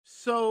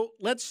So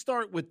let's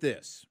start with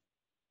this.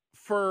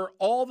 For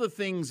all the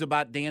things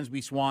about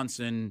Dansby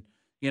Swanson,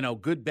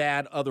 good,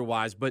 bad,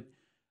 otherwise, but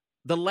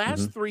the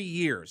last 3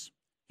 years,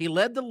 he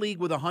led the league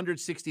with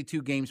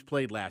 162 games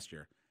played last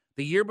year.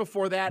 The year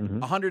before that,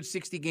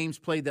 160 games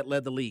played that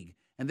led the league.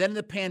 And then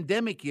the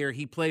pandemic year,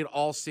 he played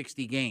all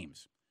 60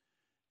 games.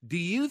 Do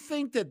you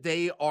think that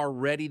they are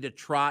ready to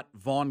trot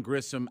Vaughn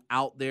Grissom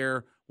out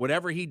there,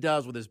 whatever he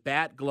does with his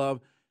bat, glove?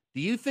 Do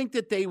you think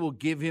that they will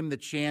give him the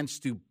chance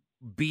to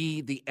be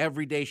the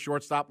everyday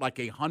shortstop, like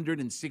a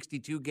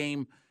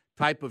 162-game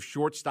type of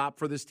shortstop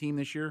for this team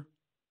this year?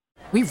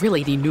 We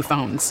really need new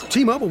phones.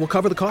 T-Mobile will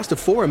cover the cost of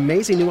 4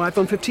 amazing new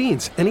iPhone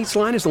 15s, and each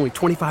line is only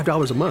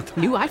 $25 a month.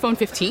 New iPhone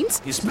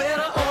 15s? It's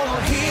better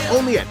over here.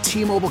 Only at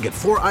T-Mobile, get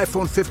 4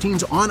 iPhone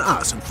 15s on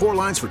us and 4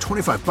 lines for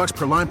 $25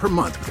 per line per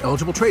month with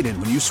eligible trade-in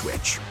when you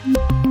switch.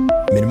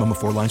 Minimum of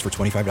 4 lines for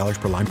 $25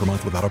 per line per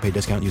month with autopay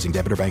discount using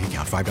debit or bank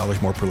account.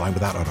 $5 more per line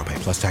without autopay,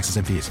 plus taxes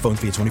and fees. Phone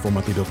fee at 24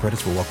 monthly bill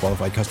credits for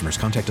well-qualified customers.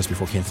 Contact us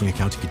before canceling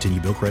account to continue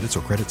bill credits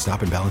or credit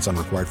stop and balance on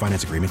required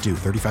finance agreement due.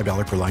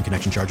 $35 per line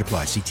connection charge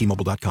applies. See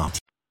T-Mobile.com.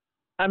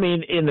 I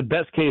mean, in the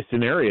best case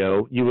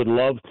scenario, you would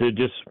love to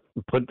just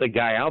put the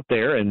guy out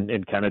there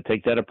and kind of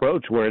take that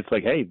approach where it's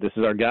like, hey, this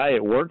is our guy,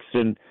 it works,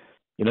 and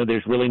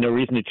there's really no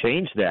reason to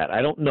change that.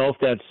 I don't know if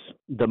that's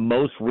the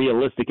most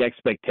realistic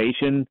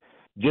expectation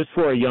just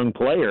for a young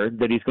player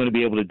that he's going to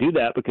be able to do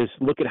that, because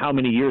look at how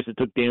many years it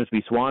took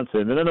Dansby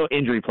Swanson, and I know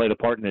injury played a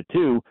part in it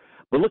too,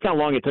 but look how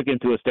long it took him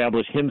to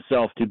establish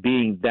himself to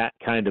being that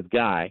kind of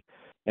guy.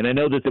 And I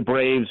know that the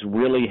Braves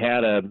really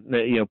had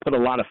put a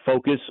lot of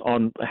focus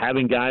on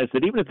having guys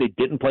that even if they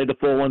didn't play the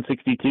full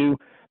 162,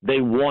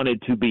 they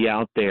wanted to be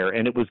out there,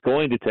 and it was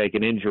going to take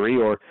an injury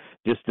or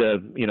just a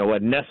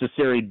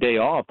necessary day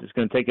off that's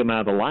going to take him out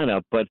of the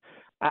lineup. But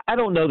I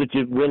don't know that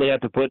you really have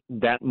to put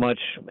that much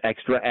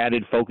extra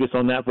added focus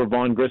on that for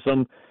Vaughn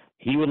Grissom.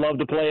 He would love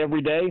to play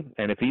every day,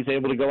 and if he's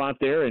able to go out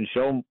there and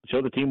show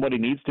the team what he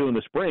needs to in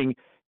the spring.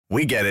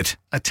 We get it.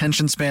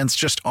 Attention spans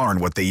just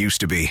aren't what they used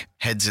to be.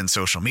 Heads in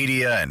social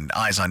media and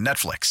eyes on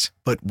Netflix.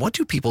 But what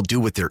do people do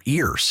with their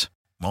ears?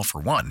 Well,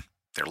 for one,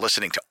 they're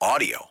listening to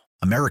audio.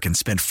 Americans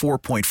spend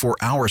 4.4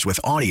 hours with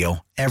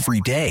audio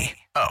every day.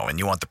 Oh, and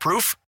you want the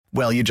proof?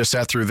 Well, you just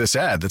sat through this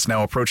ad that's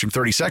now approaching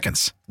 30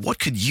 seconds. What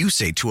could you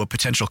say to a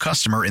potential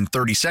customer in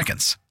 30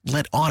 seconds?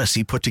 Let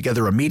Odyssey put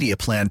together a media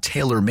plan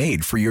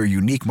tailor-made for your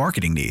unique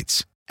marketing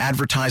needs.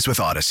 Advertise with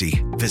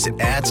Odyssey. Visit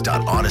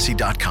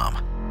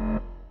ads.odyssey.com.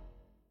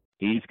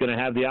 He's going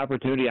to have the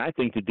opportunity, I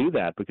think, to do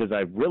that, because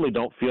I really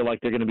don't feel like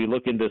they're going to be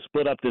looking to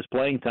split up this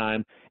playing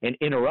time and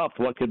interrupt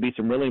what could be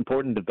some really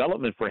important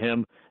development for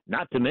him,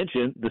 not to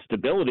mention the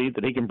stability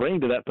that he can bring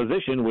to that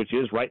position, which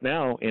is right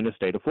now in a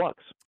state of flux.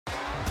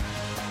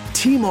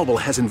 T-Mobile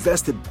has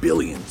invested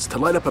billions to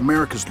light up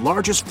America's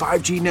largest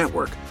 5G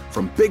network,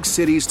 from big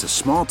cities to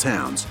small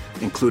towns,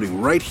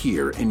 including right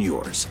here in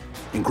yours.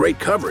 And great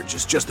coverage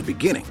is just the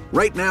beginning.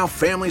 Right now,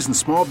 families and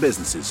small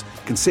businesses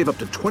can save up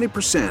to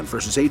 20%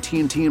 versus AT&T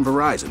and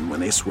Verizon when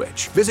they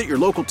switch. Visit your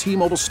local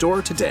T-Mobile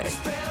store today.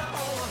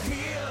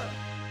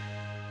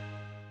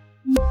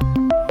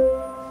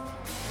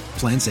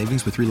 Plan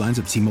savings with 3 lines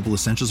of T-Mobile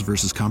Essentials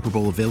versus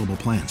comparable available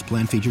plans.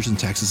 Plan features and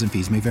taxes and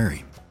fees may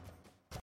vary.